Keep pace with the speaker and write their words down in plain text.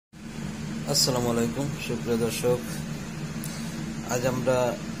আসসালামু আলাইকুম সুপ্রিয় দর্শক, আজ আমরা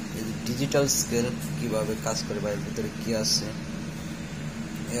ডিজিটাল স্কেল কিভাবে কাজ করে বা এর ভিতরে কি আছে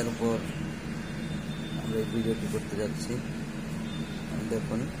এর উপর আমরা এই ভিডিওটি করতে যাচ্ছি।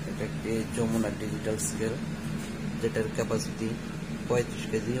 দেখুন, এটা একটি যমুনা ডিজিটাল স্কেল, যেটার ক্যাপাসিটি 35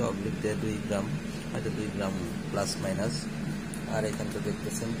 কেজি অবলিক 2 গ্রাম, হয়তো 2 গ্রাম প্লাস মাইনাস। আর এখানটা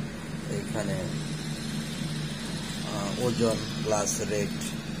দেখতেছেন, এইখানে ওজন প্লাস রেট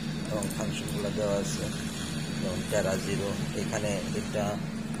এবং ফাংশনগুলো দেওয়া আছে, যেমন প্যারা জিরো। এখানে এটা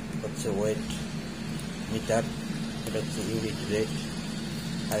হচ্ছে ওয়েট মিটার, এটা হচ্ছে ইউনিট রেট,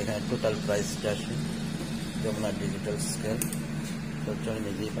 আর এখানে টোটাল প্রাইসটা আসে যমুনা ডিজিটাল স্কেল। তো চলে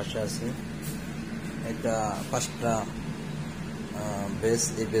নিজেই পাশে আছে, এটা 5টা বেস,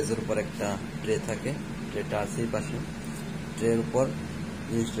 এই বেজের উপর একটা ট্রে থাকে, ট্রেটা আছে এই পাশে, ট্রের উপর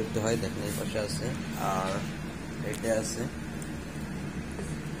ইউজ করতে হয়। দেখেন এই পাশে আছে, আর এটা আছে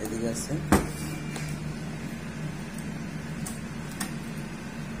এদিকে আছে।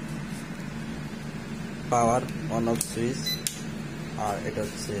 পাওয়ার অন অফ সুইচ, আর এটা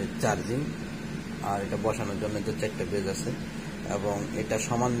হচ্ছে চার্জিং, আর এটা বসানোর জন্য যে 4টা বেজ আছে, এবং এটা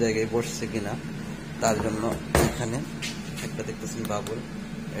সমান জায়গায় বসছে কিনা তার জন্য এখানে একটা দেখতেছেন বাবুল,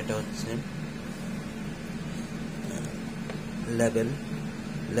 এটা হচ্ছে লেভেল।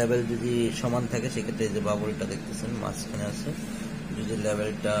 লেভেল যদি সমান থাকে সেক্ষেত্রে এই যে বাবুলটা দেখতেছেন মাঝখানে আছে। যদি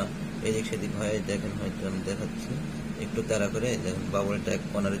লেভেলটা এদিক সেদিক হয়, দেখেন হয়তো আমি দেখাচ্ছি একটু তাড়া করে, দেখেন বাবুলটা এক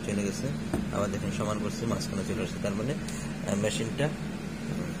কর্নারে চলে গেছে, আবার দেখেন সমান করছে মাঝখানে চলে আসছে, তার মানে মেশিনটা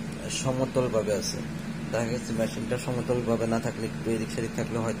সমতল ভাবে আছে। দেখা গেছে মেশিনটা সমতল ভাবে না থাকলে, একটু এদিক সেদিক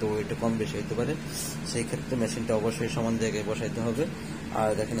থাকলে হয়তো ওইটা কম বেশি হতে পারে, সেই ক্ষেত্রে মেশিনটা অবশ্যই সমান জায়গায় বসাইতে হবে। আর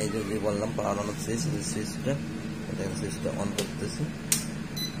দেখেন এই যে বললাম পাওয়ার অন সুইচ, সুইচটা দেখেন, সুইচটা অন করতেছি,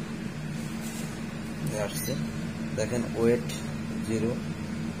 আসছে। দেখেন ওয়েট 0,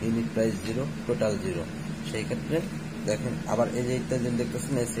 ইউনিট প্রাইস 0, টোটাল 0। সেই ক্ষেত্রে দেখেন আবার এই যে এটা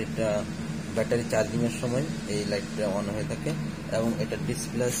দেখতেছেন, সেটা ব্যাটারি চার্জিং এর সময় এই লাইটটা অন হয়ে থাকে, এবং এটা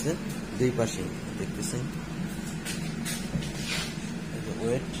ডিসপ্লে আছে দুই পাশে দেখতেছেন,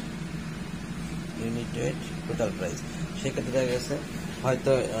 wait, unit wait, total price. সেক্ষেত্রে দেখা গেছে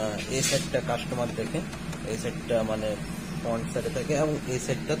হয়তো এই সেটটা কাস্টমার দেখে, এই সেটটা মানে ফ্রন্ট সাইডে থাকে, এবং এই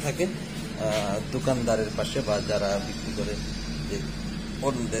সেটটা থাকে দোকানদারের পাশে বা যারা বিক্রি করে যে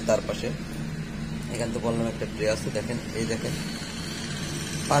অর্ডার দেয় তার পাশে। এখান তো বললাম একটা ট্রে আছে, দেখেন এই দেখেন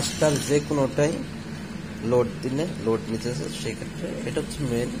 5টার যে কোনোটাই লোড দিলে লোড নিতেছে, সেই ক্ষেত্রে এটা হচ্ছে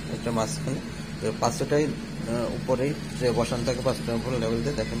মেন, এটা মাঝখানে 5টাই উপরেই ট্রে বসানো থাকে, 5টার উপরে লেভেল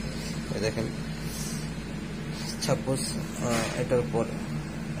দিয়ে। দেখেন দেখেন সাপোজ এটার উপর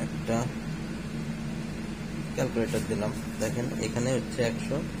একটা ক্যালকুলেটর দিলাম, দেখেন এখানে হচ্ছে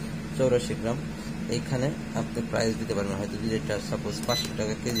 184 গ্রাম। এইখানে আপনি প্রাইস দিতে পারবেন, হয়তো যদি এটা সাপোজ 500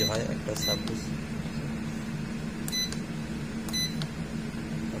 টাকা কেজি হয়, একটা সাপোজ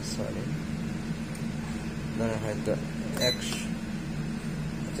সরি ধরেন হয়তো 100,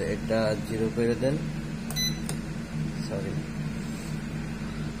 আচ্ছা এটা 0 করে দেন, সরি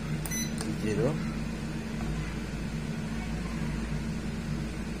 0,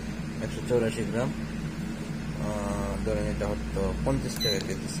 184 গ্রাম, ধরেন এটা হয়তো 50 টাকা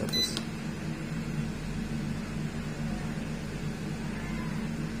কেজি সাপোজ।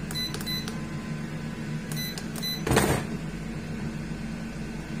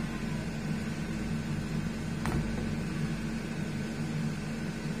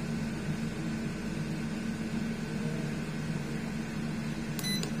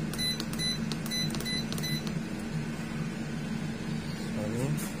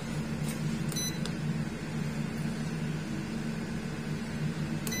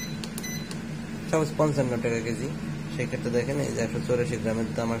 সাপোজ 55 টাকা কেজি, সেক্ষেত্রে দেখেন এই যে 184 গ্রামের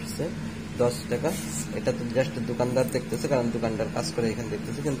দাম আসছে 10 টাকা। এটা তো জাস্ট দোকানদার দেখতেছে, কারণ দোকানদার কাজ করে এখানে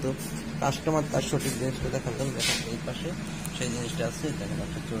দেখতেছে, কিন্তু কাস্টমার তার সঠিক জিনিসটা দেখালাম। দেখেন এই পাশে সেই জিনিসটা আছে, দেখেন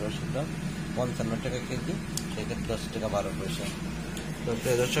 184 গ্রাম 55 টাকা কেজি, সেক্ষেত্রে 10 টাকা 12 পয়সা। তো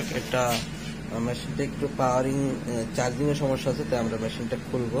প্রিয় দর্শক, এটা মেশিনটা একটু পাওয়ারিং চার্জিং এর সমস্যা আছে, তাই আমরা মেশিনটা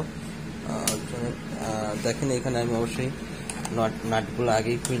খুলবো। দেখেন এখানে আমি অবশ্যই নাটগুলো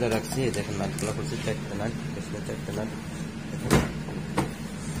আগেই খুলে রাখছি, দেখেন নাটগুলো করছি 4টা নাট, 4টা নাট।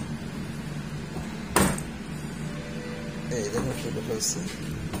 এই দেখুন খুলে ফেলছি,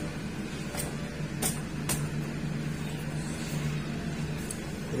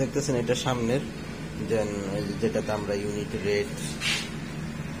 দেখতেছেন এটা সামনের যেটাতে আমরা ইউনিট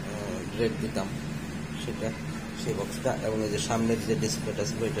রেট দিতাম, সেটা সেই বক্সটা, এবং এই যে সামনের যে ডিসপ্লেটা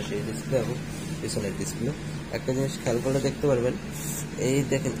ছিল এটা সেই ডিসপ্লে, এবং পিছনের ডিসপ্লে। একটা জিনিস খেয়াল করলে দেখতে পারবেন, এই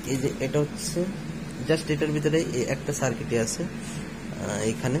দেখেন এই যে এটা হচ্ছে জাস্ট এটার ভিতরে এই একটা সার্কিটই আছে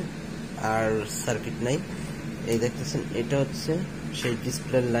এইখানে, আর সার্কিট নাই। এই দেখতেছেন এটা হচ্ছে সেই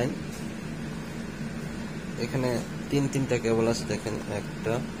ডিসপ্লের লাইন। এখানে তিনটা কেবল আছে দেখেন,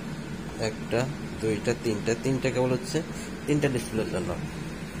 একটা দুইটা তিনটা কেবল হচ্ছে তিনটা ডিসপ্লের জন্য।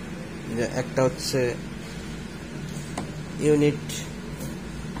 যে একটা হচ্ছে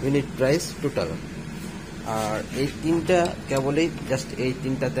ইউনিট প্রাইস টোটাল, আর এই তিনটা কেবলই জাস্ট এই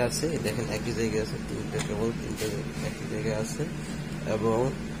তিনটাতে আছে। দেখেন একই জায়গায় আছে তিনটা কেবল, তিনটা একই জায়গায় আছে, এবং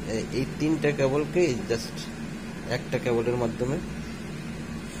এই তিনটা কেবলকে জাস্ট একটা কেবলের মাধ্যমে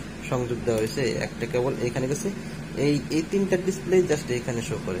সংযোগ দেওয়া হয়েছে। একটা কেবল এখানে গেছে, এই তিনটা ডিসপ্লে জাস্ট এখানে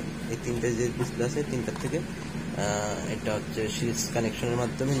শো করে। এই তিনটা যে ডিসপ্লে আছে তিনটার থেকে এটা হচ্ছে সিরিজ কানেকশনের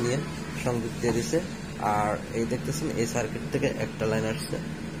মাধ্যমে নিয়ে সংযোগ দিয়ে দিছে। আর এই দেখতেছেন এই সার্কিট থেকে একটা লাইন আসছে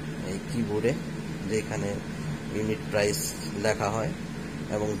এই কিবোর্ডে, যে এখানে ইউনিট প্রাইস লেখা হয়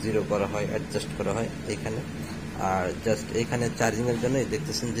এবং জিরো করা হয়, অ্যাডজাস্ট করা হয় এখানে। আর জাস্ট এখানে চার্জিং এর জন্য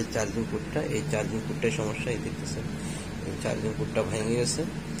দেখতেছেন যে চার্জিং পোর্টটা, এই চার্জিং পোর্টটাই সমস্যা। এই দেখতেছেন এই চার্জিং পোর্টটা ভেঙে গেছে,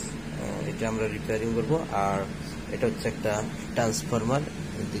 এটা আমরা রিপেয়ারিং করব। আর এটা হচ্ছে একটা ট্রান্সফরমার,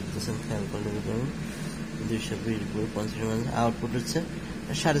 দেখতেছেন খেয়াল করলে 220 ভোল্ট 50 ভোল্ট, আউটপুট হচ্ছে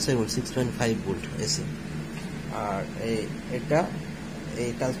 6.5 ভোল্ট 6.5 ভোল্ট এসি। আর এটা এই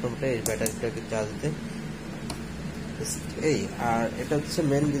ট্রান্সফরমারটা এই ব্যাটারিটাকে চার্জ দেয় এই। আর এটা হচ্ছে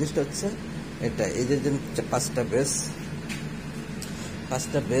মেন জিনিসটা হচ্ছে এটা, এই যে পাঁচটা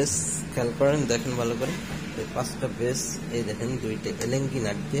বেস খেয়াল করেন, দেখেন ভালো করে। এই পাঁচটা বেস, এই দেখেন দুইটা এলেঙ্গি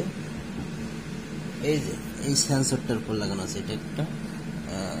নাট দিয়ে এই যে এই সেন্সরটার উপর লাগানো আছে।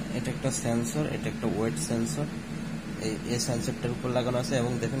 এটা একটা সেন্সর, এটা একটা ওয়েট সেন্সর, এই সেন্সরটার উপর লাগানো আছে।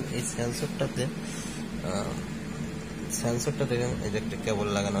 এবং দেখেন এই সেন্সরটাতে দেখেন এই যে একটা কেবল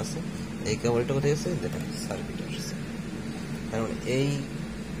লাগানো আছে। এই কেবলটা কোথায় আছে দেখেন সার্কিটে আসছে, কারণ এই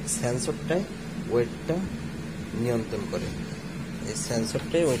সেন্সরটাই ওয়েটটা নিয়ন্ত্রণ করে। এই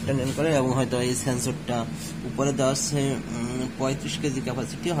সেন্সরটাই ওয়েটটা নিয়ন্ত্রণ করে, এবং হয়তো এই সেন্সরটা উপরে দেওয়া আছে 35 কেজি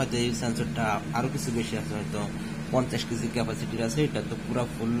ক্যাপাসিটি, হয়তো এই সেন্সরটা আরো কিছু বেশি আছে, হয়তো 50 কেজি ক্যাপাসিটির আছে। এটা তো পুরো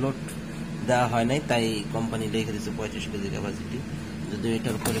ফুল লোড দেওয়া হয় নাই, তাই কোম্পানি লিখে দিচ্ছে 35 কেজি ক্যাপাসিটি। যদি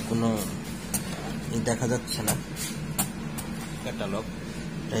এটার উপরে কোনো দেখা যাচ্ছে না ক্যাটালগ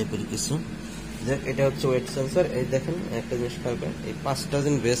টাইপের কিছু। এটা হচ্ছে ওয়েট সেন্সর। এই দেখেন একটা জিনিস পাবেন, এই 5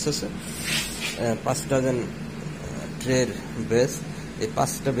 ডজন বেস আছে, 5 ডজন ট্রের বেস। এই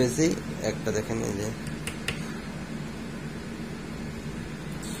 5টা বেসেই একটা দেখেন এই যে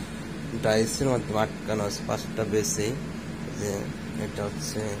ডাইসের মাধ্যমে আটকানো আছে 5টা বেসেই। যে এটা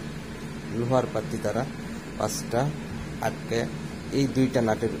হচ্ছে লোহার পাতি দ্বারা 5টা আটকে, এই দুইটা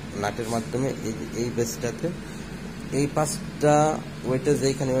নাটের মাধ্যমে এই বেসটাতে এই 5টা ওয়েটে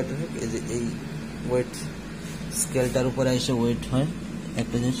যেখানে ওয়েট হয়, এই যে এই ওয়েট স্কেলটার উপরে এসে ওয়েট হয়।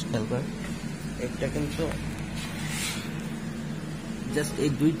 একটা জিনিস খেয়াল করে, এটা কিন্তু জাস্ট এই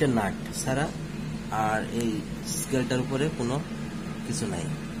দুইটা নাট ছাড়া আর এই স্কেলটার উপরে কোনো কিছু নাই,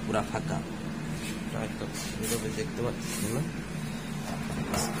 পুরা ফাঁকা। এভাবে দেখতে পাচ্ছি না,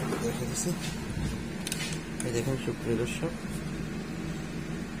 দেখে দিচ্ছি। এই দেখেন সুপ্রিয় দর্শক,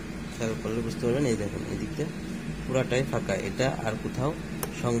 খেয়াল করলে বুঝতে পারবেন। এই দেখেন এই দিকটা পুরাটাই ফাঁকা, এটা আর কোথাও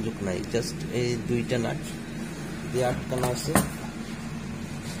সংযোগ নাই, জাস্ট এই দুইটা নাট দিয়ে আটকানো আছে।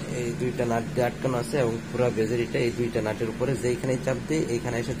 এই দুইটা নাট দিয়ে আটকানো আছে, এবং পুরো বেজারিটা এই দুইটা নাটের উপরে যেখানে চাপ দিয়ে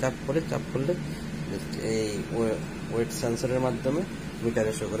এইখানে এসে চাপ করলে এই ওয়েট সেন্সরের মাধ্যমে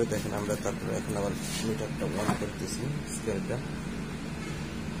মিটারে শো করে। দেখেন আমরা তারপরে এখন আবার মিটারটা অন করতেছি, স্কেলটা।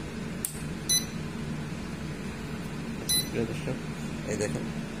 এই দেখেন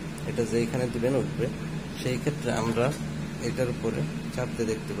এটা যেখানে দিবেন উঠবে, সেই ক্ষেত্রে আমরা এটার উপরে চাপ দিয়ে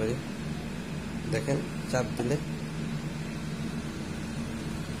দেখতে পারি। দেখেন চাপ দিলে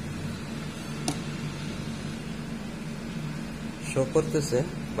শো করতেছে,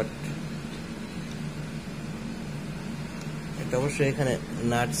 বাট এটা অবশ্যই এখানে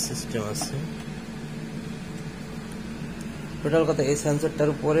নাট সিস্টেম আছে। টোটাল কথা, এই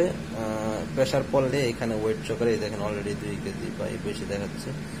সেন্সরটার উপরে প্রেসার পড়লে এখানে ওয়েট শো করে। দেখেন অলরেডি 2 কেজি বা বেশি দেখাচ্ছে।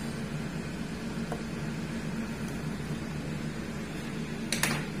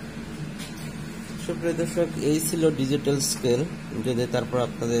 সুপ্রিয় দর্শক, এই ছিল ডিজিটাল স্কেল। যদি তারপর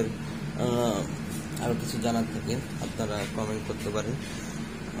আপনাদের আরো কিছু জানার থাকে আপনারা কমেন্ট করতে পারেন।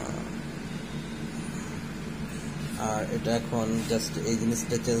 আর এটা এখন জাস্ট এই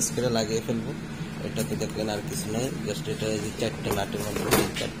জিনিসটা চেঞ্জ করে লাগিয়ে ফেলবো। এটাতে দেখলেন আর কিছু নাই, জাস্ট এটা এই 4টা নাটের মাধ্যমে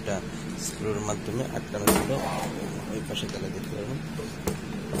 4টা স্ক্রুর মাধ্যমে আটকানো ছিল। ওই পাশে গেলে দেখতে পারবেন,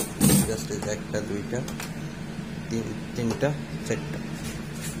 জাস্ট এই 1টা 2টা 3টা 4টা,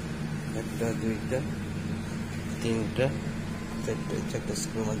 1টা 2টা 3টা 4টা 4টা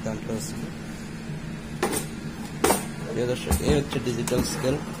স্ক্রুর মধ্যে আটকানো ছিল। প্রিয় দর্শক, এই হচ্ছে ডিজিটাল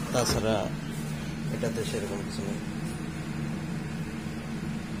স্কেল, তাছাড়া এটাতে সেরকম কিছু নেই।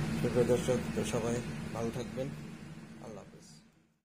 প্রিয় দর্শক, তো সবাই ভালো থাকবেন।